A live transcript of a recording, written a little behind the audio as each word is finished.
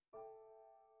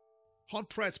Hot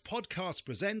Press Podcast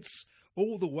presents,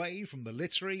 all the way from the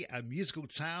literary and musical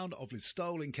town of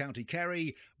Listowel in County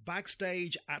Kerry,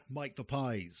 backstage at Mike the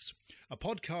Pies, a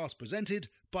podcast presented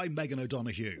by Megan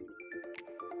O'Donoghue.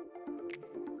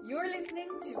 You're listening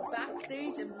to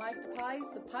Backstage at Mike the Pies,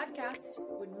 the podcast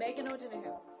with Megan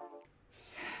O'Donoghue.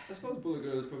 I suppose Bullet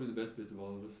Girl is probably the best bits of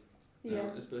all of us.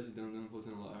 Yeah. Especially down puts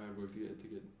in a lot of hard work to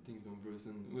get things done for us,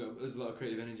 and there's a lot of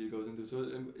creative energy that goes into it.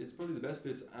 So it's probably the best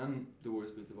bits and the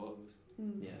worst bits of all of us.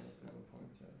 Yes. That's my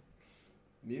point.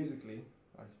 Musically,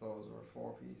 I suppose we're a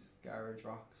four-piece garage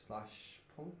rock /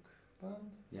 punk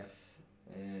band. Yeah.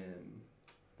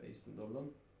 Based in Dublin,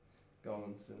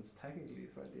 going since technically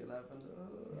 2011.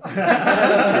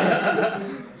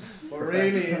 But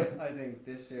really, I think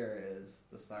this year is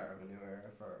the start of a new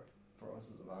era for us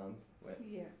as a band.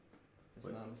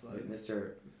 With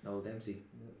Mr. Noel Dempsey.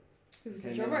 Who's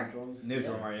the drummer? New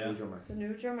drummer. The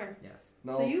new drummer. Yes.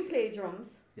 No. So you play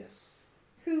drums. Yes.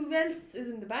 Who else is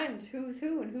in the band? Who's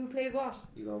who and who plays what?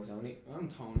 You go, Tony. I'm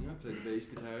Tony. I play the bass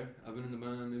guitar. I've been in the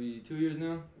band maybe 2 years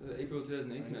now. April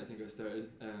 2018, I think I started.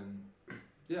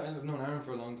 I've known Aaron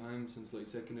for a long time, since like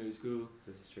secondary school.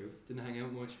 This is true. Didn't hang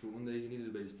out much, but one day he needed a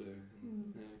bass player.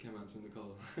 And came answering the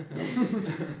call.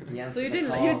 So you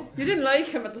didn't like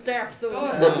him at the start, so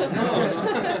no.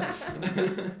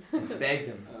 Begged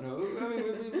him. I know. I mean,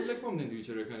 we like bumped into each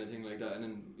other, kind of thing like that. And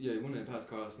then one day Pat's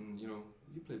cross, and you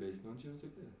play bass, don't you? I was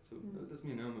like, yeah. So that's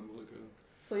me now. I'm a Bullet Girl.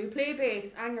 So you play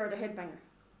bass and you're the headbanger.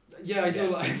 Yeah, I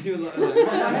do. I do a lot. My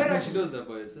head actually does that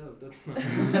by itself. That's not.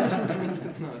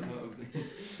 That's not a thought thing.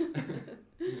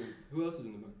 Who else is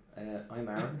in the band? I'm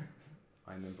Aaron.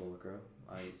 I'm in Bullet Girl.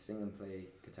 I sing and play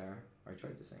guitar. Or I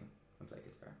try to sing and play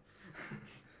guitar.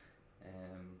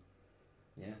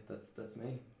 That's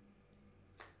me.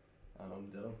 And I'm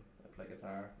Dylan. I play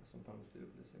guitar. I sometimes do a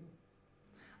bit of singing.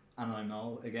 And I'm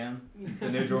Noel again, the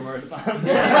new drummer of the band.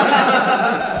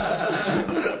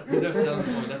 Who's our selling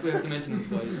point? That's why we have to mention him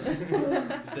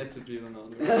twice. Sex appeal and all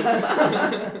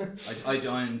that. I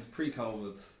joined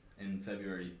pre-COVID in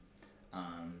February,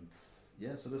 and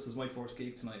so this is my first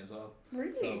gig tonight as well.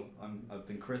 Really? So I've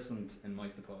been christened in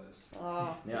Mike the Pies,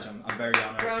 which I'm very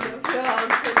honoured. Round of applause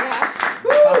for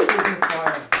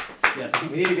that. Yes.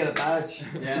 We need to get a badge.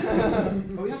 Yeah.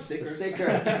 Oh, we have stickers. A sticker.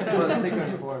 Well, a sticker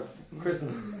before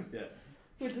christened. Yeah.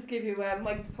 We'll just give you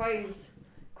Mike the Pies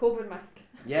COVID mask.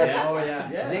 Yes. Oh yeah.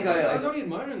 I think I was only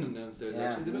admiring them downstairs.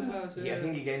 Yeah. Actually, they look class. I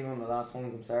think he gave me one of the last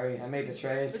ones. I'm sorry. I made the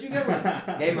trade. Did you get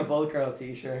one? Gave him a Bullet Girl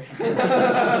t-shirt.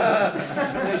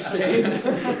 Exchange.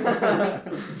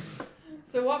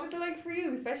 So what was it like for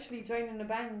you, especially joining a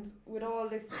band with all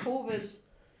this COVID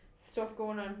stuff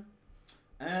going on?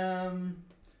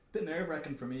 Bit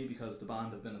nerve-wracking for me because the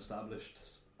band have been established,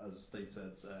 as they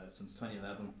said, since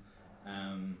 2011.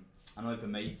 And I've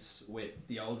been mates with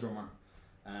the old drummer.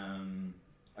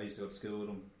 I used to go to school with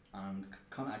him and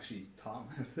kind of actually taught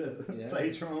him how to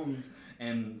play drums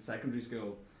in secondary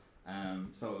school.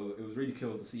 So it was really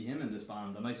cool to see him in this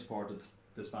band, and I supported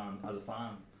this band as a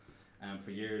fan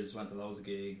for years. Went to loads of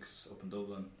gigs up in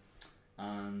Dublin,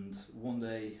 and one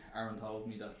day Aaron told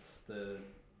me that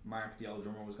Mark, the old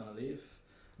drummer, was going to leave,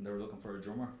 and they were looking for a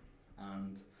drummer,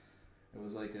 and it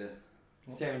was like a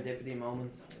serendipity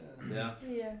moment. Yeah.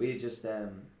 We had just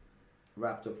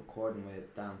wrapped up recording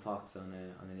with Dan Fox on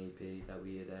an EP that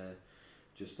we had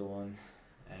just done.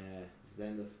 It was the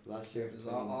end of last year. It was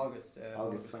August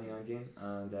 2019,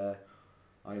 and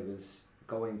I was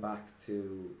going back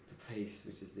to the place,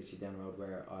 which is literally down the road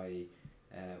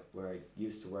where I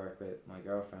used to work with my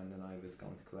girlfriend, and I was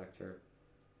going to collect her,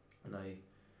 and I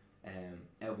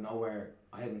out of nowhere,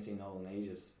 I hadn't seen Noel in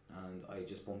ages, and I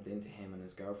just bumped into him and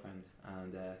his girlfriend,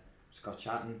 and just got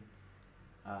chatting,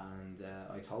 and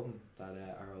I told him that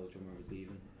our old drummer was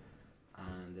leaving,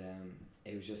 and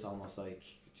it was just almost like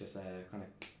just a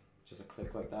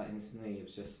click like that instantly. It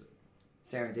was just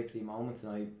serendipity moment,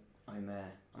 and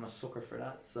I'm a sucker for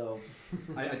that. So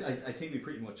I think we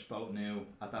pretty much both knew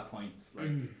at that point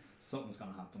like something's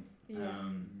gonna happen. Yeah.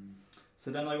 So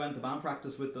then I went to band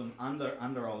practice with them and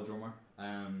their old drummer,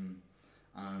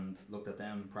 and looked at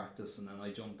them practice, and then I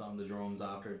jumped on the drums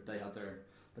after they had their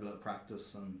little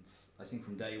practice, and I think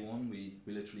from day one we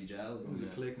literally gelled. It was a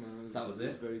click, man. That was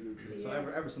it. Very good click. So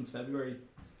ever since February,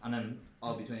 and then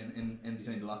all between in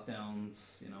between the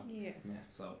lockdowns, Yeah.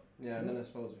 So and then I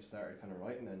suppose we started kind of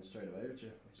writing then straight away with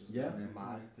you, which is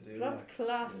mad to do. That's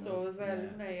class though as well,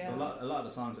 isn't it? So a lot of the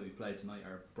songs that we've played tonight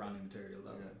are brand new material.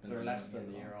 They're less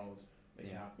than a year old.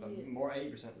 More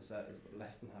 80% of the set is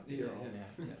less than half a year old.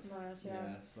 Mad,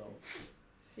 So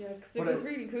Yeah, 'cause But it was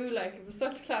really cool. Like, it was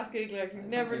such a class gig. Like, you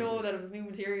never know that it was new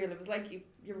material. It was like you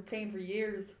were playing for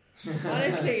years.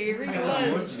 Honestly, it really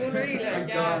was. Unreal. Like,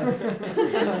 yeah.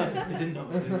 They didn't know.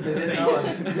 They didn't know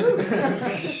us.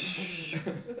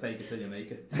 Fake it till you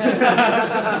make it.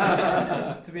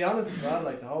 To be honest as well,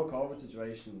 like the whole COVID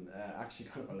situation actually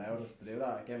kind of allowed us to do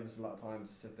that. It gave us a lot of time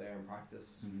to sit there and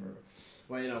practice for,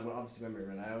 well, you know, obviously when we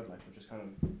were allowed, like we're just kind of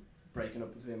breaking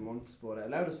up between months, but it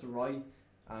allowed us to write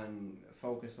and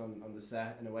focus on the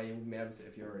set in a way you wouldn't be able to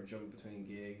if you were jumping between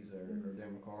gigs or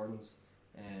doing recordings.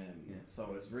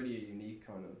 So it's really a unique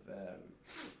kind of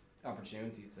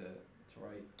opportunity to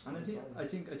write. And I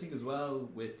think as well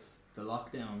with the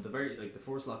lockdown, the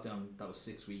first lockdown that was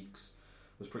 6 weeks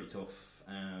was pretty tough,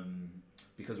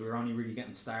 because we were only really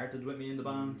getting started with me in the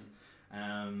band,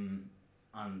 and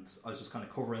I was just kind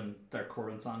of covering their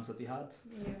current songs that they had,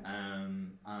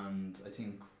 and I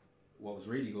think what was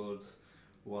really good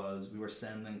was we were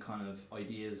sending kind of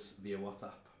ideas via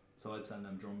WhatsApp. So I'd send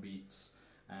them drum beats,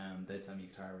 they'd send me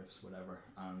guitar riffs, whatever,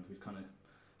 and we'd kind of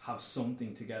have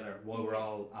something together while we're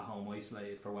all at home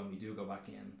isolated for when we do go back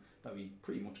in, that we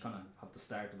pretty much kind of have the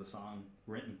start of a song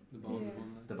written.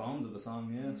 The bones of a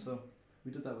song, yeah. So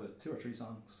we did that with 2 or 3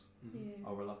 songs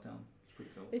over lockdown. It's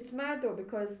pretty cool. It's mad though,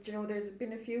 because you know there's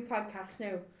been a few podcasts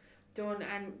now done,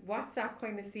 and WhatsApp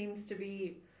kind of seems to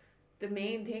be the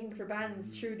main thing for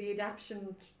bands through the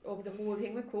adaptation of the whole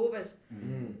thing with COVID.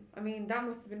 I mean, that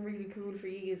must have been really cool for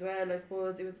you as well. I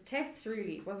suppose it was a test,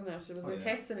 really, wasn't it? It was a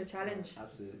test and a challenge.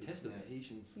 Absolutely. Test of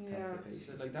patience. Yeah. So,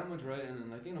 like that much writing, and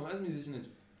like, you know, as a musician, it's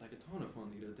like a ton of fun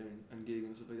to get out there and gig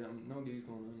and stuff like that. No gigs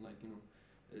going on, like, you know,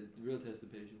 a real test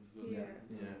of patience as well. Yeah.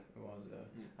 It was,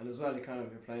 and as well,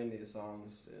 you're playing these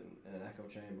songs in an echo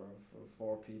chamber of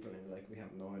 4 people, and like we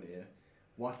have no idea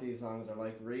what these songs are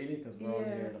like, really, because we're only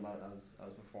hearing them as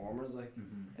performers, like.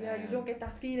 You don't get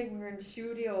that feeling when you're in the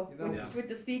studio You with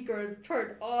the speakers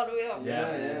turned all the way up.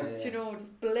 You know,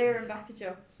 just blaring back at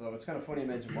you. So it's kind of funny you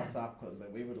mention WhatsApp, because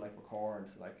like we would like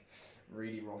record like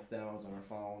really rough demos on our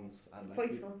phones and like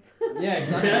Voice notes. yeah,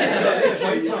 exactly.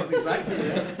 Voice notes, exactly.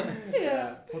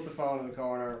 Put the phone in the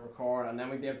corner, record, and then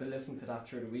we'd be able to listen to that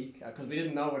through the week, because we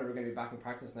didn't know whether we were going to be back in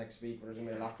practice next week, or there's going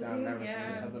to be a lockdown and everything. So we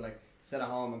just had to like sit at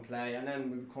home and play, and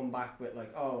then we'd come back with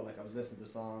like, oh, like I was listening to a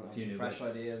song, I was fresh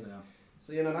ideas. Yeah.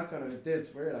 So you know, that kind of it's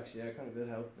weird actually. It kind of did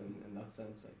help in that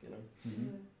sense, like, you know.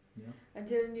 And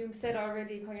Dylan, you said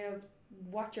already kind of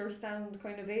what your sound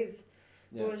kind of is.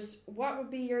 But what would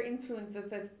be your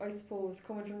influences, I suppose,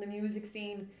 coming from the music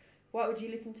scene? What would you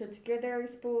listen to together, I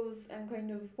suppose, and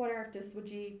kind of what artists would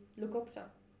you look up to?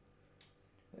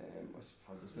 I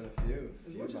suppose there's been a few.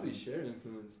 As much as we share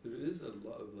influence, there is a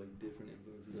lot of like different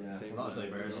influences. Yeah, at the same a lot of time,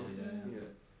 diversity. you know?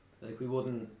 Like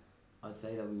I'd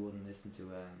say that we wouldn't listen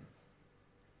to.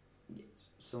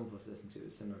 Some of us listen to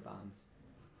similar bands,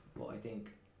 but I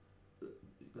think,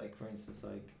 like for instance,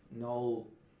 like Noel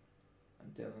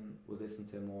and Dylan will listen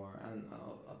to more, and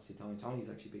obviously Tony's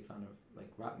actually a big fan of like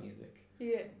rap music.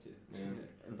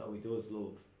 And though he does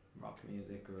love rock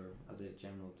music, or as a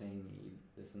general thing, he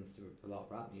listens to a lot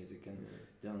of rap music, and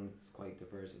Dylan's quite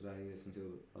diverse as well. He listens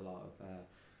to a lot of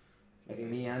I think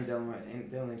me and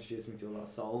Dylan introduced me to a lot of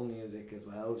soul music as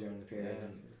well during the period,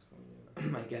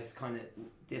 and I guess kind of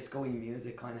disco-y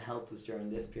music kind of helped us during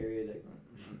this period. Like,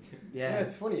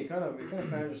 it's funny, you kind of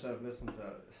found yourself listening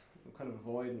to, kind of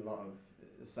avoiding a lot of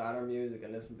sadder music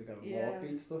and listening to kind of more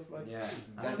upbeat stuff, like.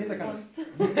 I think that kind of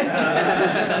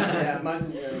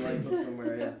imagine you're in the right club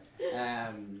somewhere.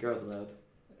 Girls Aloud.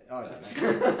 Oh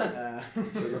yeah.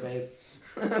 Sugar Babes.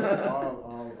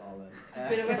 all in.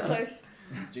 Bit of Westlife.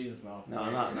 Jesus, no. No,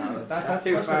 not no. That's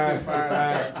too far. Too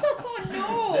far. Oh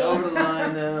no! It's over the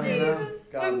line now. Jesus,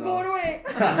 God, I'm going away.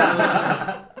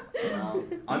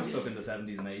 I'm stuck in the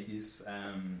 70s and 80s.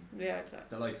 Exactly.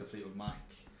 The likes of Fleetwood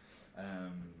Mac.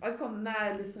 I've gone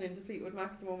mad listening to Fleetwood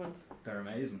Mac at the moment. They're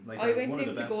amazing. Like, I they're went one of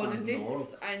the into best Golden bands in the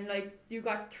world. Discs, and like you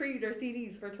got 3 of their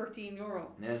CDs for €13.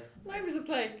 Yeah. And I was just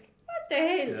like, what the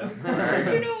hell? Yeah.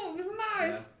 You know, it was mad.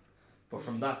 Yeah. But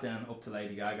from that then up to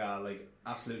Lady Gaga, like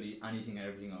absolutely anything and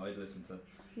everything I'd listen to.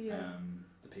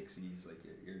 The Pixies, like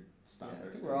your standard.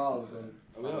 I think we're all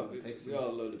We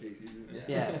all love the Pixies.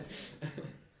 Yeah.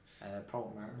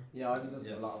 Proto Martyr. Yeah, I was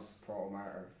listening to a lot of Proto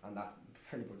Martyr, and that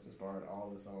pretty much inspired all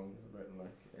the songs I've written,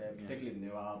 like particularly the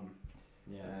new album.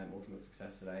 Ultimate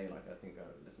Success Today, like I think I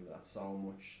listened to that so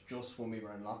much just when we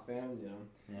were in lockdown, you know.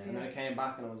 And then I came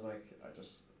back and I was like, I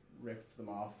just ripped them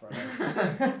off for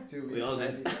like 2 weeks. We all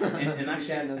did. In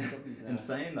in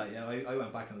saying that, I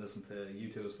went back and listened to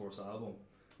U2's first album,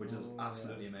 which is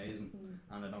absolutely amazing,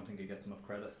 and I don't think it gets enough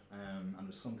credit. And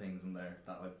there's some things in there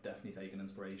that I've definitely taken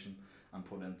inspiration and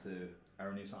put into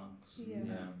our new songs.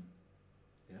 Yeah.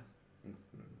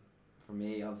 For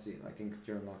me, obviously, I think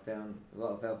during lockdown, a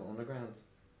lot of Velvet Underground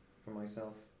for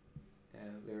myself,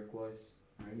 lyric wise.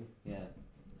 Really? Yeah,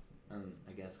 and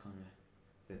I guess kind of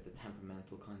with the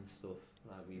temperamental kind of stuff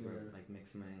that we were like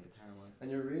mixing in guitar wise. And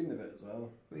you're reading a bit as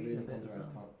well. Reading a bit under as our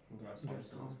well. Under our Under our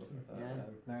songs and songs, stuff like yeah.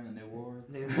 that. Learning new words.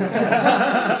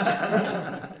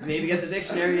 Need to get the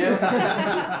dictionary out.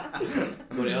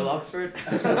 Go to old Oxford.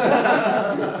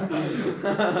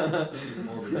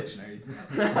 More of a dictionary.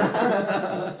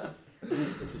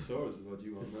 The thesaurus is what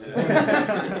you want,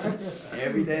 right?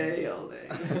 Every day, all day.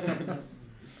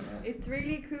 It's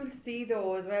really cool to see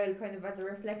though as well, kind of as a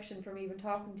reflection from even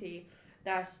talking to you,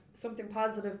 that something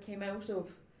positive came out of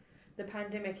the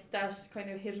pandemic that kind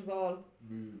of hit us all.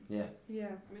 Yeah. Yeah.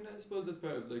 I mean, I suppose that's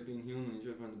part of like being human. You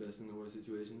try to find the best in the worst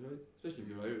situations, right? Especially if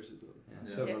you're Irish as well. Yeah.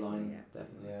 Yeah. Silver Yeah. line, Yeah.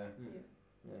 definitely.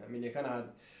 Yeah. I mean, you kind of had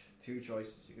two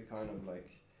choices. You could kind of like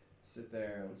sit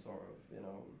there and sort of, you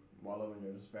know, wallow in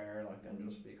your despair, like, and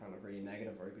just be kind of really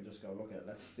negative, or you could just go, look at,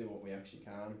 let's do what we actually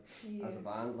can Yeah. as a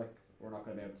band. Like, we're not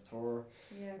going to be able to tour.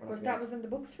 Yeah, of We're course not that gonna- was in the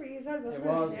books for you as well, wasn't It it?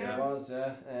 was, Yeah. it was,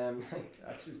 yeah. Like,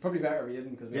 actually, it's probably better we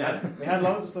didn't, because Yeah. we had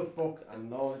loads of stuff booked, and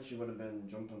knowledge you would have been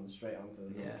jumping straight onto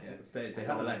the Yeah. kit. They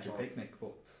had Electric Picnic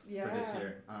booked for this Yeah.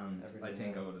 year, and Everything, I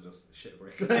think yeah. I would have just shit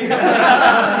brick.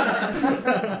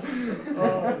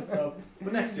 So,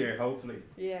 but next year, hopefully.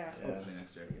 Yeah. Hopefully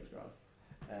next year. Fingers crossed.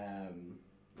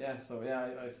 Yeah, so yeah,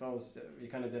 I suppose that you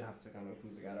kind of did have to kind of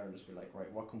come together and just be like,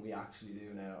 right, what can we actually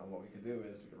do now? And what we could do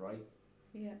is we could write,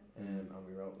 Yeah. and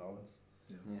we wrote loads.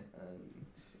 Yeah. And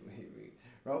we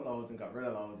wrote loads and got rid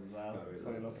of loads as well. Got rid of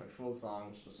Funny loads. enough, like full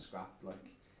songs just scrapped, like.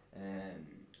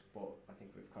 But I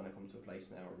think we've kind of come to a place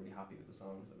now where we're really happy with the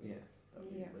songs that we've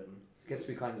Yeah. written. I guess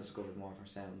we kind of discovered more of our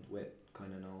sound with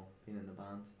kind of Noel being in the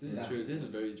band. This Yeah. is true. This is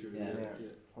very true. Yeah. Yeah.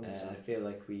 100%. I feel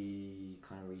like we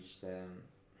kind of reached,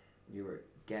 we were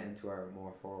getting to our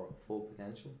more full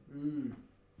potential.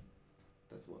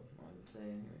 That's what I would say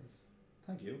anyways.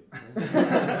 Thank you.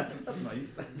 That's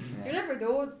nice. You never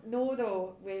know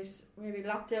though, with maybe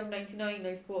Lockdown 99,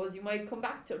 I suppose, you might come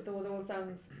back to those old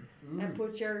songs and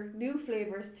put your new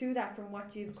flavours to that from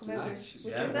what you've come out with.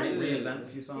 Absolutely. Which Yeah, is that- reinvent a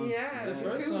few songs. Yeah. The Yeah.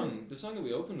 first Cool. song, the song that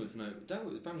we opened with tonight, that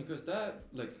was Family Curse. That,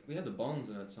 like, we had the bonds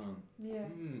in that song. Yeah.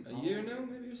 A year now,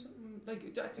 maybe, or something. Like,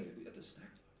 I think we at the start.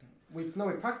 We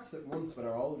practiced it once with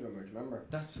our old drummer, do you remember?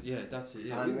 That's it.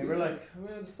 Yeah, And we were like, well,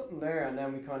 there's something there, and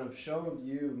then we kind of showed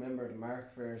you, remember, the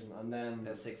Mark version, and then... That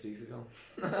was 6 weeks ago.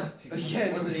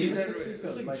 Yeah, was it even 6 weeks It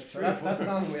was old? like Like, so 3 or that 4.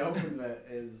 song we opened with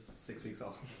is... 6 weeks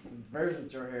old. The version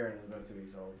that you're hearing is about 2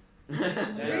 weeks old.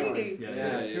 Really? Yeah.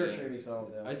 Yeah, 2 or yeah. 3 weeks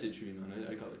old, yeah. I'd say 3, man.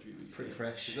 I call it 3 weeks. It's pretty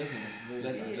fresh. It's less than really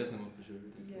less fresh. than one for sure. I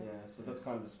think. Yeah. Yeah, so that's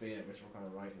kind of the speed at which we're kind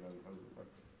of writing and we're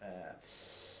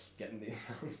getting these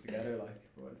songs together, like,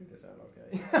 but I think they sound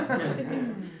okay.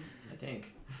 I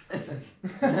think.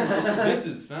 This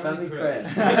is Family Crest.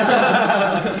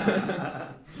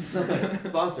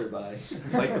 Sponsored by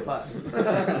Mike the Pies.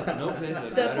 No place like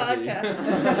The that. podcast.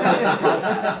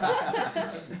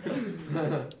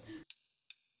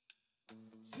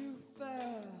 Too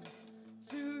fast,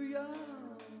 too young,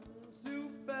 too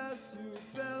fast, too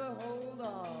better hold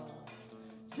on.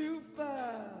 Too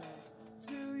fast,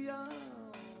 too young,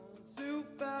 too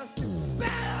fast,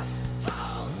 better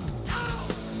hold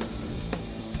on.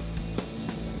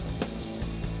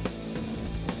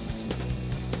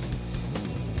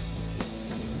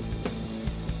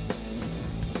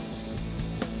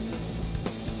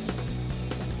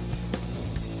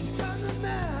 From the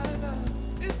man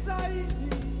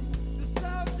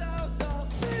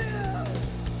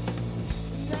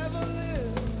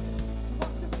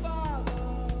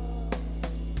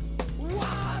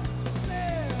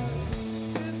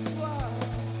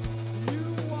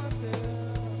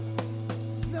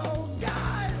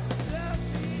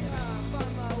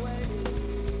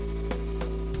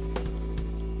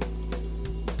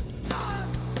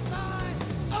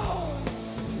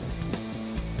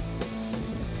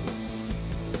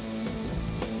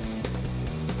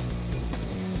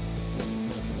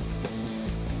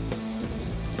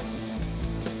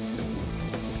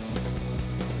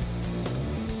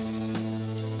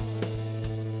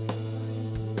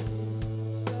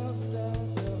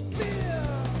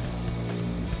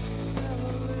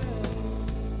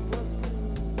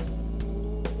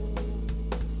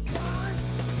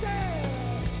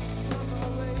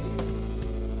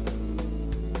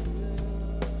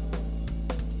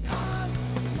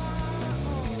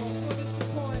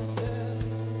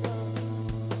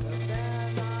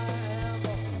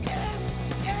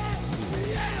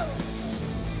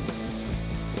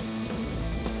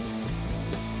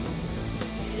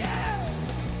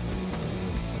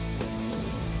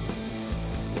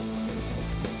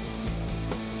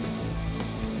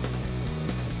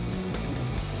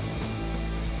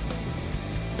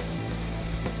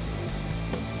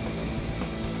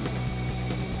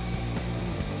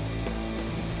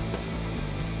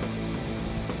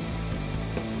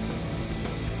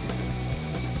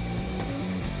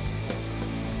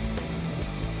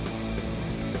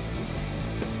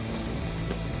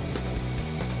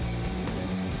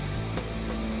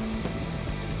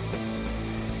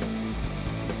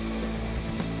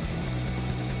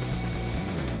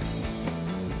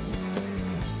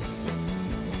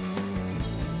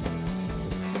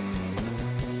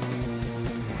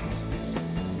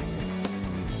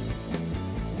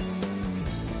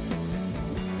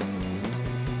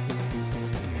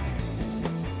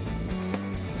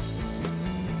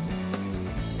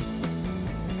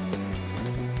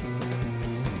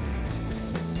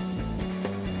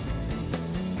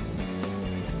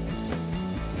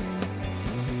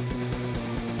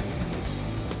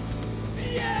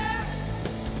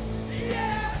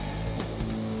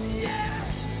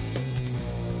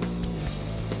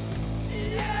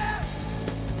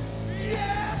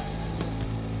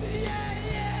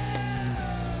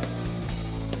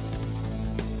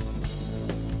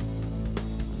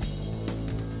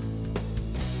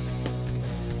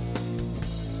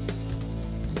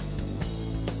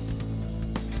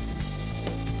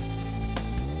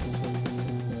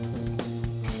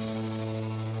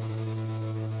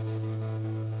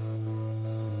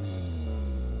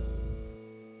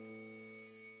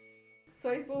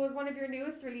So I suppose one of your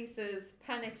newest releases,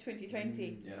 Panic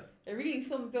 2020, Yeah. it really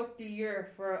sums up the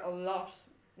year for a lot.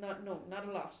 Not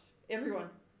a lot. Everyone,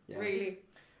 Yeah. really.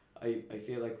 I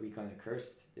feel like we kind of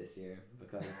cursed this year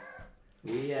because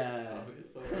we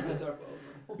It's our fault,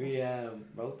 man. we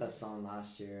wrote that song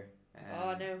last year.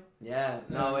 Oh no. Yeah,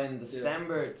 no, in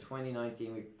December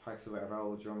 2019 we practiced with our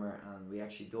old drummer and we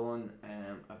actually done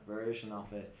a version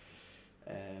of it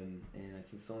in I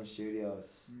think Sun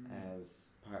Studios. It was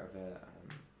part of a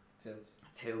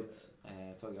Tilt.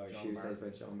 Talking Irish John Tuesdays Barker.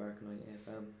 by John Barker 98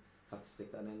 FM. Have to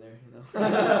stick that in there, you know.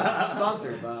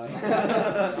 Sponsored by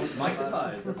Mike the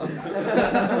Pies, the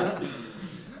podcast.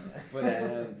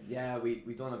 But yeah,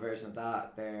 we done a version of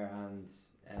that there, and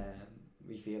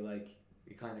we feel like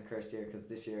we kind of cursed here because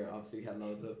this year obviously we had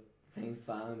loads of things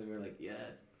planned, and we were like, yeah,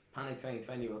 Panic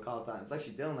 2020, we'll call it that. It was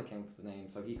actually Dylan that came up with the name,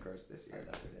 so he cursed this year.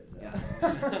 Yeah.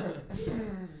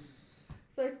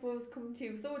 So I suppose come to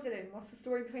Dylan, what's the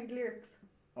story behind the lyrics?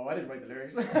 Oh, I didn't write the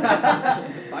lyrics.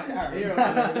 Back to Aaron. He wrote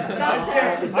the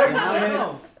lyrics.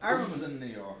 That's No, no, Aaron was in New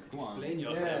York. Go on. Explain Yeah,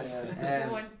 yourself. yeah.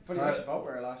 Go on. Funny So- we should both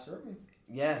were last year, weren't we?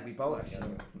 Yeah, we both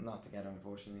actually not together,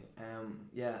 unfortunately.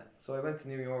 Yeah, so I went to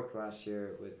New York last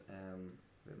year with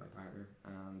my partner,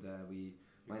 and we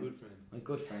Your went. good friend. My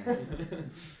good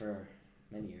friend for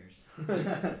many years.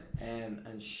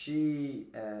 And she,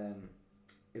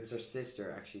 it was her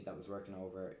sister actually that was working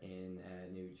over in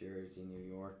New Jersey, New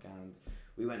York, and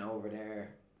we went over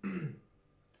there.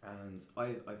 And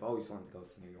I've always wanted to go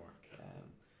to New York,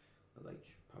 but like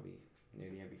probably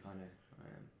nearly every kind of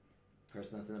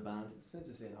person that's in a band. Since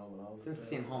you've seen Home Alone. Since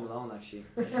seeing Home Alone actually,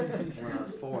 when I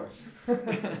was 4.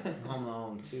 Home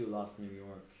Alone 2, Lost in New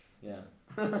York. Yeah.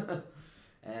 But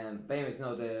anyways,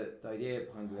 no, the idea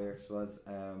behind the lyrics was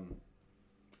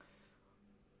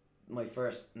my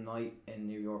first night in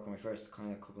New York, and my first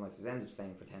kind of couple nights, I ended up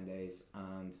staying for 10 days,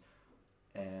 and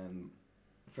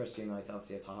the first 2 nights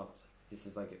obviously I thought this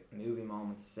is like a movie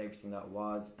moment, this is everything that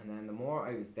was, and then the more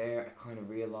I was there I kind of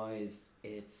realised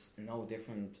it's no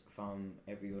different from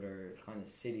every other kind of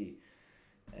city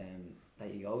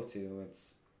that you go to.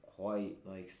 It's quite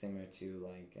like similar to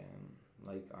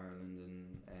like Ireland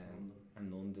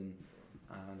and London,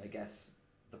 and I guess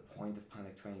the point of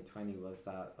Panic 2020 was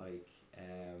that like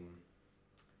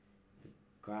the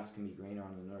grass can be greener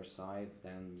on another side, but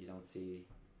then you don't see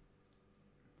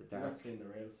the You're dark, not seeing the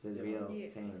reals. the you real know. Yeah.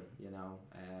 thing, you know,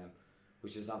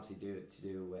 which is obviously to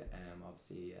do with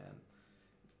obviously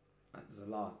there's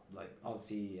a lot like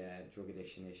obviously drug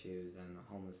addiction issues and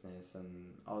homelessness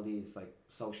and all these like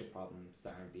social problems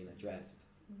that aren't being addressed.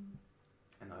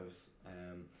 And I was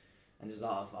and there's a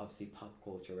lot of obviously pop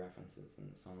culture references in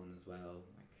the song as well,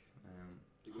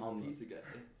 It was Home- pizza guy.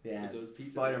 yeah, With those pizza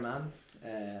Spider-Man,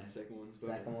 Second one.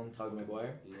 second one, Tobey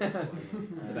Maguire, Yeah,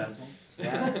 Spider-Man. The best one.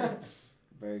 yeah,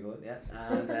 very good, yeah,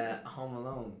 and Home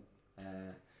Alone,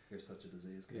 You're such a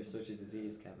disease. You're Kevin. such a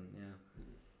disease, Kevin,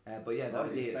 yeah. But yeah, A lot that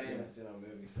of these idea, famous, you know,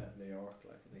 movies set in New York,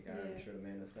 like I think Aaron Yeah. should have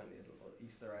made us kind of these little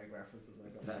Easter egg references.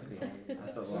 Like exactly,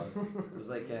 that's what it was. It was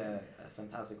like a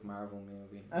fantastic Marvel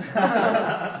movie.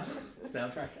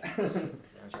 Soundtrack.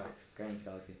 Soundtrack, Guardians of the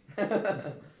Galaxy.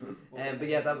 But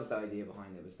yeah, that was the idea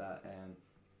behind it. Was that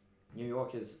New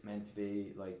York is meant to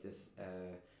be like this?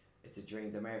 It's a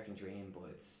dream, the American dream, but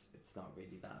it's not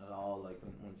really that at all. Like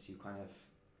once you kind of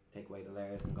take away the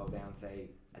layers and go down, say,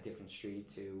 a different street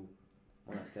to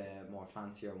one of the more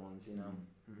fancier ones, you know.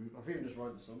 Or if you even just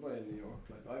ride the subway in New York,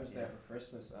 like I was there Yeah. for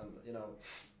Christmas, and you know,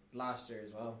 last year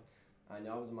as well. And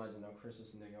you always imagine, you know,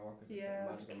 Christmas in New York is this Yeah,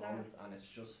 like magical class. moment, and it's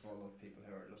just full of people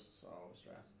who are just so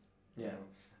stressed. you Yeah. know.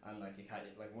 And like you can't,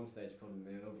 like one stage you couldn't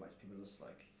move, like people just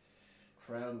like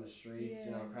crowding the streets,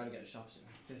 you know, Yeah. crowding getting shops.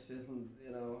 This isn't,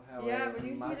 you know, how Yeah, I when you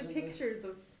see imagined the it. pictures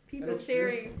of people looks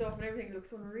sharing beautiful. stuff and everything,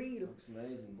 looks unreal. It looks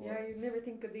amazing. But Yeah, you'd never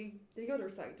think of the other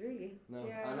side, really. No,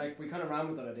 Yeah. and like we kind of ran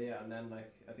with that idea, and then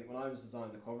like I think when I was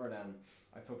designing the cover, then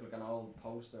I took like an old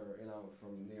poster, you know,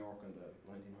 from New York in the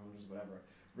 1900s, whatever,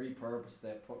 repurposed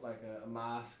it, put like a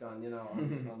mask on, you know,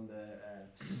 on the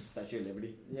Statue of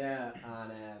Liberty. yeah,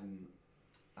 and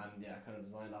yeah, kind of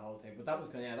designed the whole thing. But that was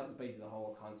kind of that was basically the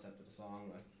whole concept of the song,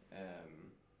 like,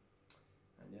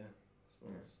 and yeah, I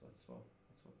suppose that's what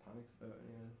Panic's about,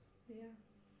 anyways. Yeah.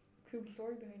 Cool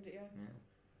story behind it, yeah. Yeah.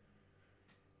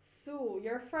 So,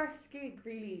 your first gig,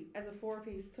 really, as a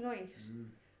four-piece tonight,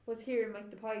 was here in Mike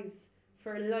the Pies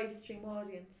for a live stream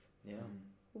audience. Yeah.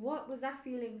 What was that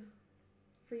feeling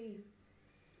for you?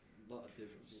 A lot of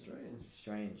different Strange.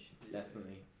 Strange, Yeah.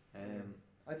 definitely.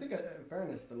 I think, in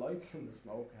fairness, the lights and the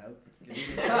smoke helped.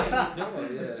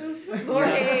 More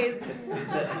haze. I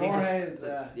think More the s- haze,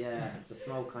 the- yeah, the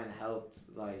smoke kind of helped,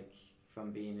 like,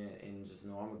 from being in just a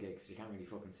normal gig because you can't really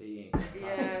fucking see in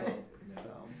Yeah.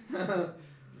 So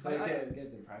So it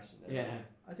gave the impression. yeah.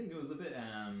 I think it was a bit.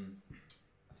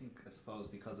 I suppose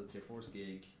because it's your first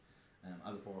gig,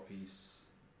 as a 4-piece,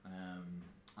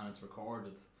 and it's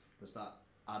recorded, there's that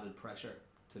added pressure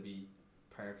to be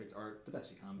perfect or the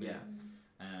best you can be. Yeah.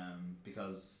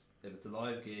 Because if it's a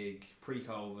live gig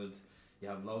pre-COVID, you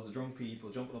have loads of drunk people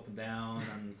jumping up and down,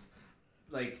 and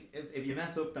like if you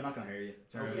mess up, they're not going to hear you.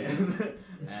 Do you know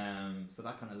what I mean? So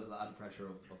that kind of little added pressure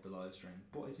of the live stream.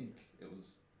 But I think it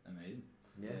was amazing.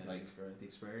 Yeah. Like it's great. the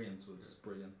experience was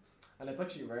brilliant. And it's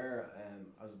actually rare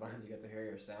as a band you get to hear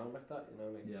your sound like that, you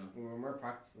know. Like Yeah. when we're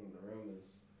practicing, the room is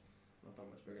not that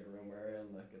much bigger. The room we're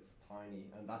in, like it's tiny,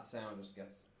 and that sound just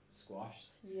gets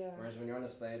squashed. Yeah. Whereas when you're on a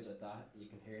stage like that, you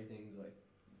can hear things like,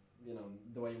 you know,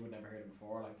 the way you would never hear them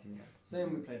before. Like same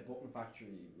when we played Button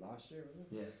Factory last year, was it?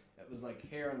 Yeah. It was like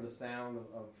hearing the sound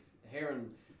of hearing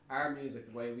our music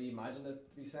the way we imagined it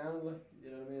to be sound like,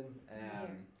 you know what I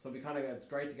mean? So we kind of it's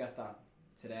great to get that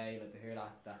today, like to hear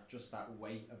that just that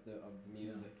weight of the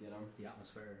music, you know, The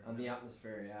atmosphere. and the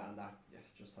atmosphere, and that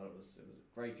just thought it was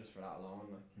great just for that alone,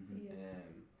 like.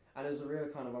 Yeah. And it was a real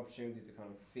kind of opportunity to kind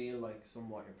of feel like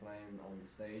somewhat you're playing on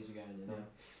stage again, you know.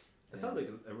 It felt like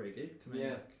a real gig to me. Yeah.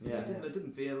 Like. Yeah. It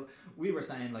didn't feel. We were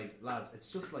saying like, lads,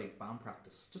 it's just like band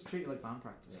practice. Just treat it like band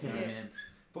practice. You know what I Yeah. mean?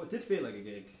 But it did feel like a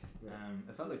gig. Yeah.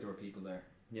 It felt like there were people there.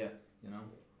 Yeah. You know,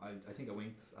 I think I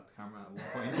winked at the camera at one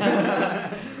point.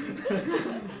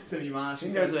 To me, man, I she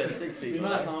think said, there's about 6 "Me people.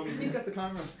 man there. told me, you got the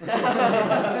camera."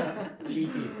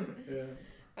 Cheeky. Yeah.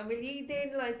 And will you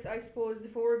then, like, I suppose the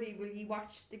 4 of you, will you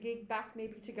watch the gig back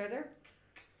maybe together?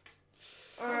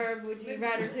 Or would you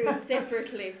rather do it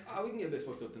separately? We can get a bit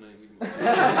fucked up tonight. We can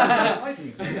I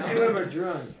think so. I remember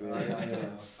drunk.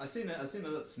 I seen a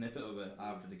little snippet of it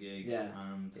after the gig, Yeah.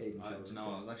 and Yeah, you can I, show do us you know,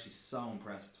 that. I was actually so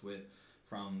impressed with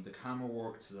from the camera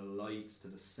work to the lights to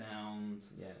the sound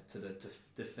Yeah. to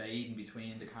the fade in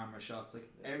between the camera shots. Like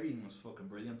everything was fucking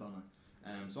brilliant on it.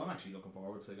 So I'm actually looking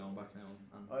forward to going back now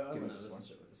and I giving might it a just listen.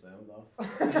 watch it with the sound off.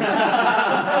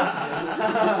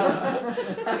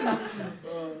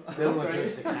 Dylan will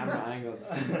judge the camera angles.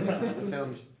 He's a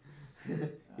film.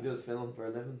 He does film for a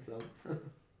living, so.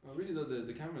 I really love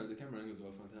the camera. The camera angles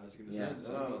were fantastic. And the Yeah.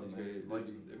 sound was great. Like-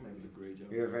 Everyone did a great job.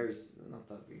 We were not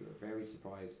that we were very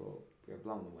surprised, but we were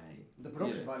blown away. The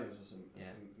production Yeah. value was just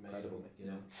Yeah, amazing. incredible. Like, you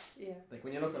know, Yeah. like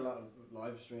when you look at a lot of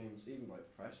live streams, even by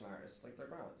professional artists, like they're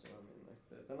grand. You know what I mean?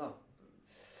 Like they're not.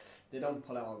 They don't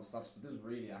pull out all the stops, but this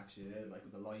really actually did, like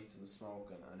with the lights and the smoke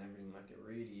and everything. Like it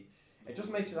really, it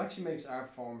actually makes our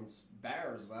performance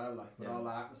better as well. Like with Yeah. all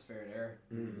the atmosphere there,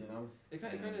 you know. It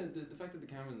kind of the fact that the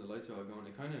camera and the lights are all going.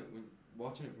 It kind of when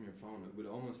watching it from your phone, it would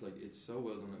almost like it's so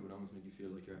well done. It would almost make you feel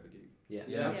like you're at a gig. Yeah.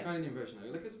 Yeah. That's kind of the impression I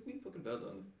got. Like, 'cause we fucking felt it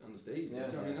on the stage. Yeah.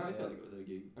 You know what I mean, I Yeah. felt like it was at a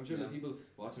gig. I'm sure Yeah. that people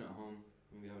watching it at home,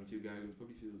 maybe having a few gaggles,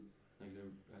 probably feel like they're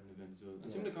at an event as well.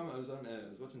 And some of the comment I was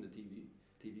watching the TV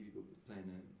people playing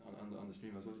on the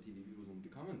stream. I was watching TV people's and the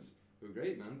comments were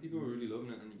great, man. People were really loving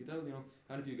it, and you could tell, you know,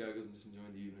 had a few gaggles and just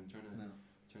enjoying the evening, trying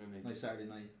to make Nice Saturday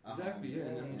night. at exactly, home. yeah,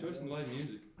 and enjoy some live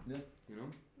music. Yeah. You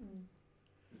know, Mm.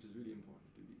 which is really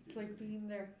important to do these It's days. like being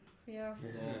there. Yeah.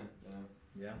 Yeah.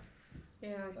 Yeah.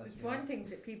 Yeah. That's It's right. one thing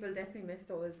that people definitely miss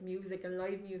though is music and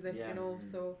live music, Yeah. you know,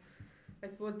 so I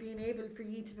suppose being able for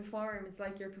you to perform, it's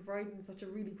like you're providing such a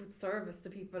really good service to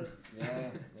people.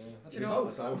 Yeah. You We know,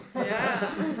 hope so.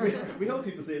 Yeah. we hope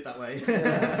people see it that way.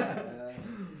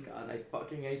 God, I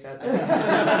fucking hate that.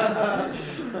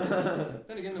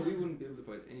 Then again, though, we wouldn't be able to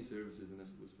provide any services unless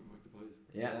it was for Mike the Pies.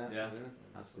 Yeah, Yeah.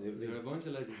 absolutely. There are a bunch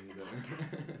of legends out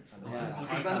Yeah.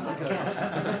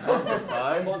 Sponsored by.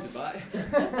 there. Sponsored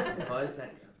by Boys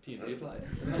Bank. TNC applied.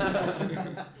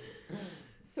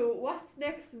 So what's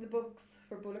next in the books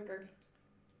for Bullet Girl?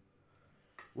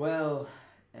 Well,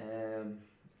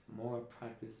 more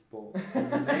practice, but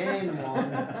the main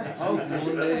one.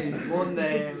 Hopefully, one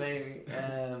day maybe.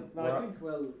 No, I think.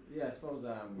 Well, yeah. I suppose.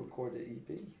 Record the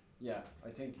EP. Yeah, I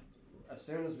think as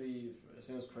soon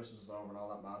as Christmas is over and all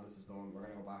that madness is done, we're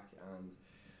gonna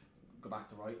go back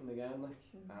to writing again, like,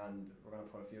 and we're gonna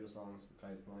put a few of the songs we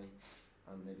played tonight,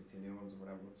 and maybe 2 new ones or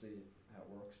whatever. We'll see how it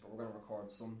works, but we're gonna record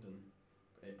something,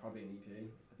 probably an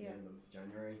EP at the end of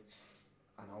January,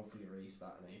 and hopefully release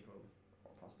that in April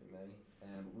or possibly May.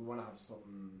 We want to have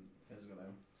something physical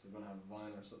out, so we're gonna have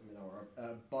vinyl or something, you know, or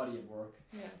a body of work.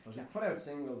 Yeah. Because we've put out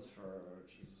singles for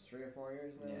 3 or 4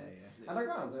 years now. Yeah. And they're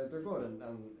grand, they're good,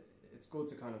 and it's good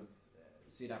to kind of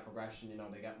see that progression. You know,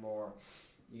 you get more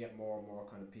and more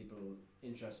kind of people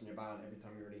interested in your band every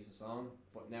time you release a song.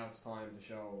 But now it's time to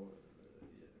show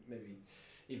maybe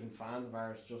even fans of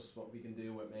ours, just what we can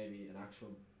do with maybe an actual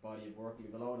body of work. We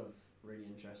have a lot of really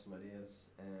interesting ideas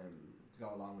to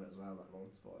go along with it as well that I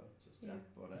won't spoil just yet.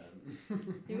 But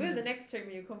you will the next time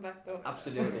you come back though.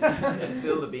 Absolutely.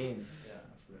 Spill the beans. Yeah,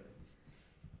 absolutely.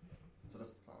 So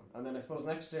that's the plan. And then I suppose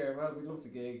next year, well, we'd love to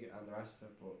gig and the rest of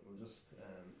it, but we'll just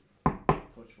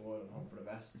touch wood and hope for the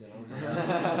best, you know.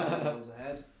 See what goes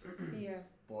ahead. Yeah.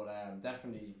 But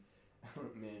definitely, I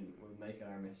mean, we'll make it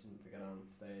our mission to get on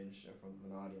stage in front of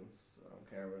an audience. I don't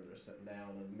care whether they're sitting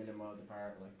down a million miles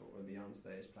apart, like, but we'll be on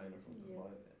stage playing in front of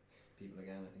people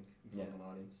again, I think, in front of an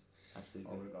audience.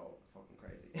 Absolutely. Or we'll go fucking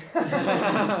crazy.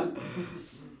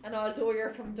 And although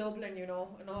you're from Dublin, you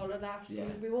know, and all of that, Yeah.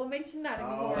 we won't mention that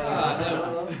anymore.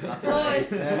 That's right.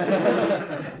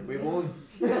 We won.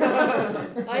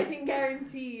 I can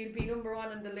guarantee you'll be number one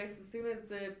on the list as soon as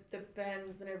the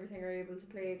bands and everything are able to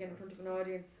play again in front of an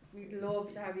audience. We'd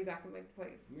love to have you back in Mike the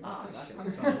Pies.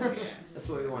 Thanks so much. That's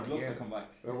what we want I'd to love hear. to come back.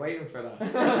 We're waiting for that.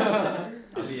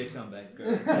 I'll be a comeback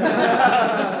girl.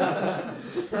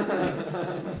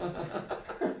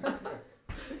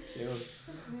 Sure.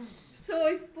 So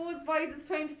I suppose, boys, it's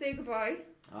time to say goodbye.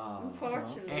 Oh.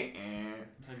 Unfortunately.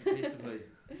 Time to taste the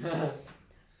pie.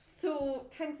 So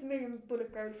thanks a million,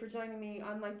 Bullet Girl, for joining me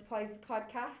on Mike the Pies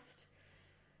podcast.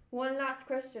 One last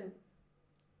question.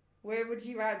 Where would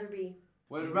you rather be?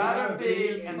 Would rather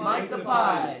be in Mike the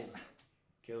Pies.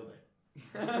 Killed it.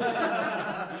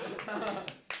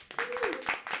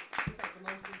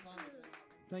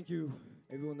 Thank you,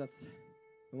 everyone that's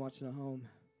been watching at home.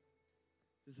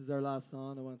 This is our last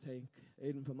song. I want to thank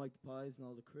Aidan from Mike the Pies and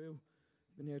all the crew.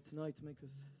 Been here tonight to make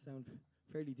us sound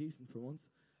fairly decent for once.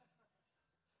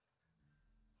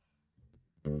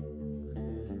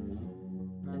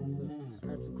 Departments of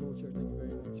Arts and Culture, thank you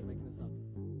very much for making this happen.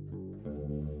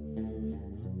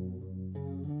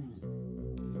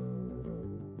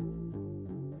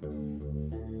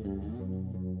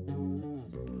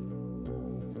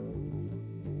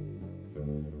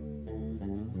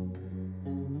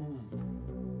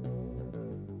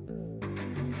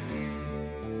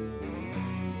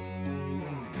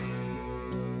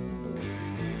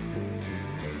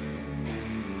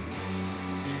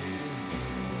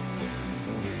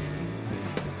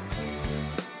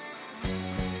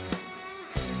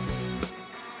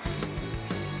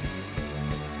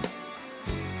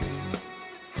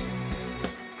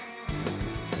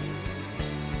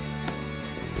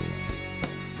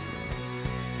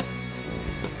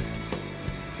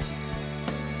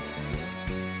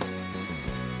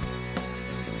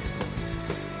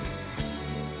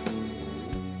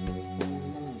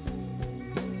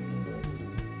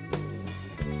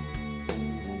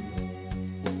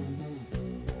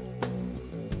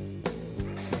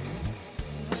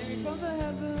 Hanging from the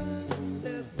heavens,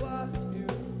 that's what you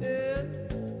did.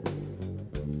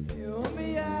 You owe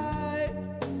me high,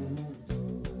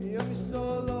 you owe me so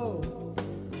low.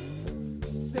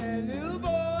 Say, little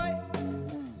boy,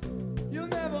 you'll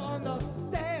never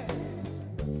understand.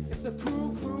 It's the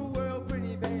cruel, cruel world,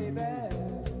 pretty baby.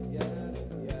 Yeah,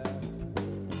 yeah.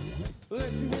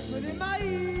 Listen, whispered in my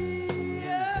ear,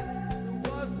 it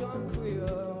was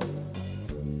unclear.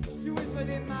 She whispered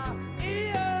in my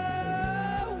ear.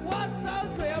 What's so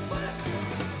clear, but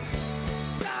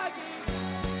doggy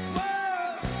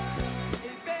world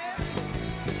is there.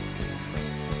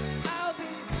 I'll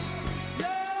be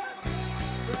yours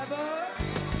forever.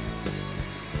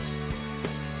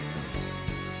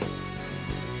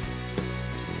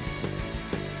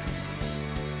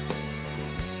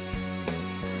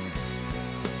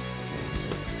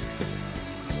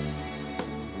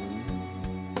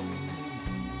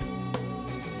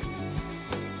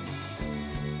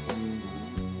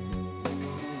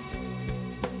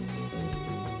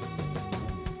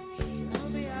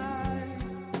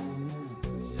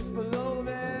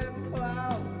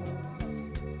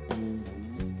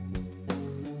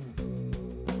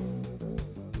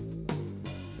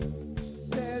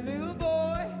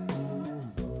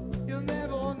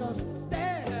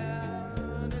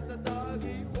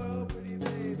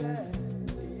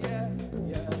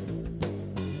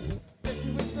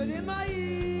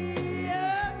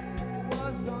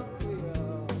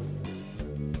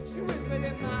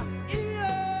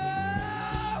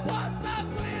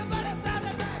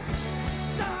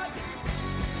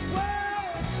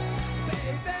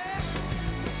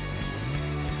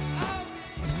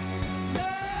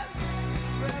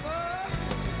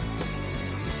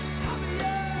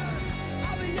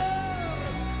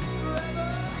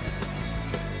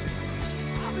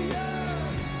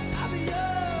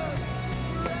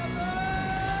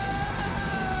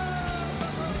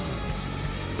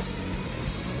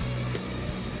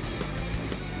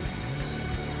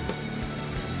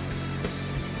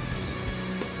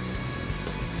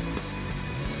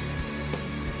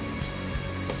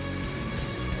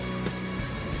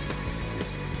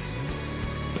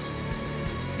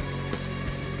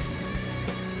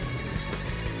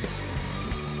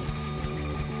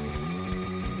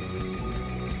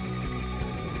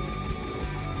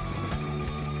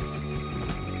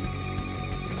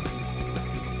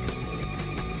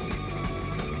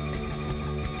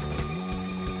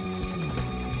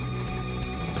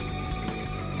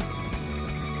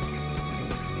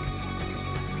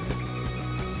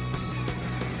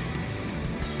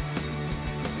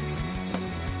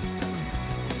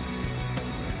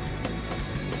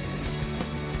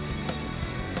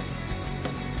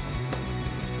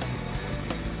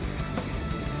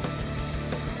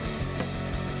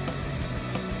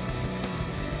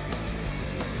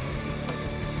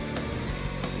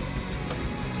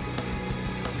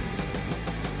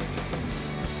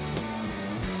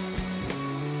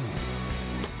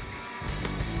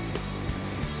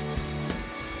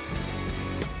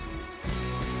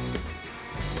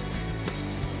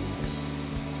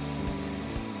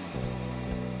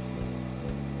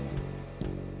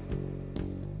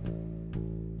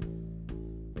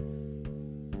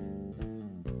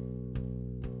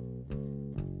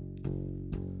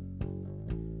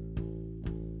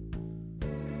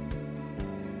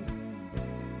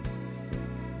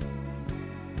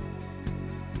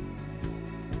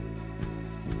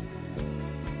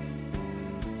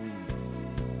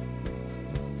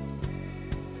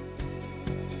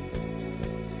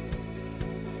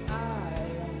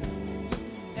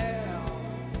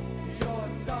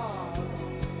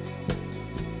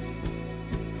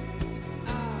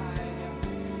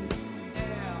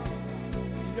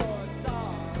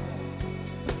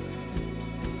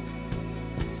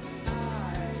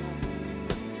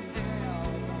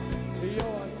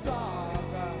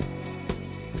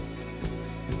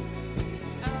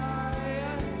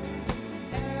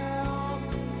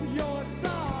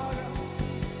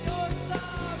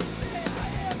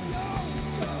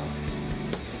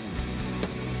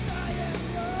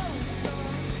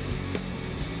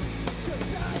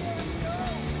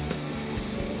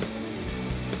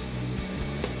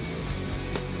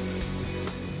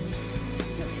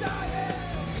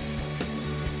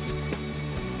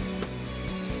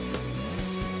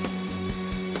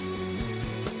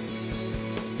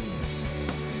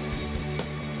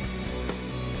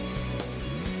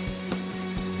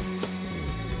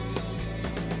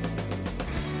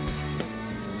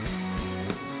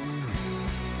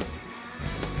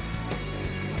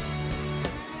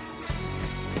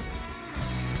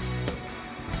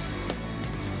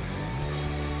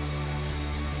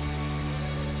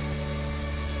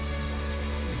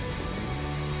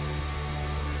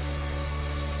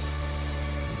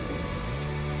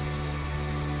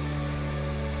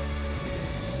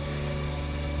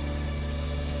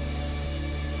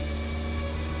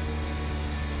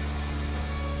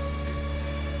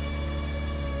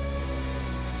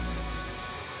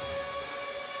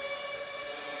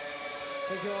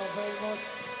 Thank you all very much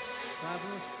for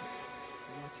having us,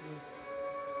 for watching us.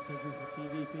 Thank you for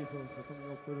TV people for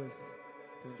coming up with us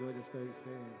to enjoy this great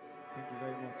experience. Thank you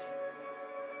very much.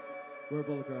 We're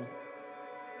Bulgaro.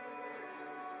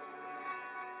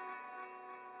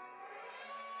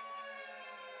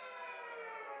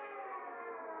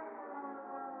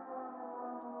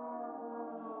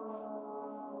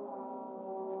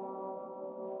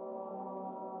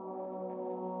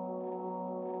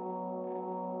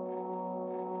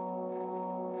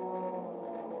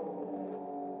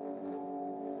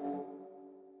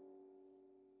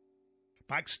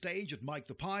 Backstage at Mike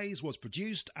the Pies was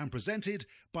produced and presented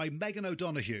by Megan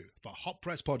O'Donoghue for Hot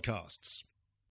Press Podcasts.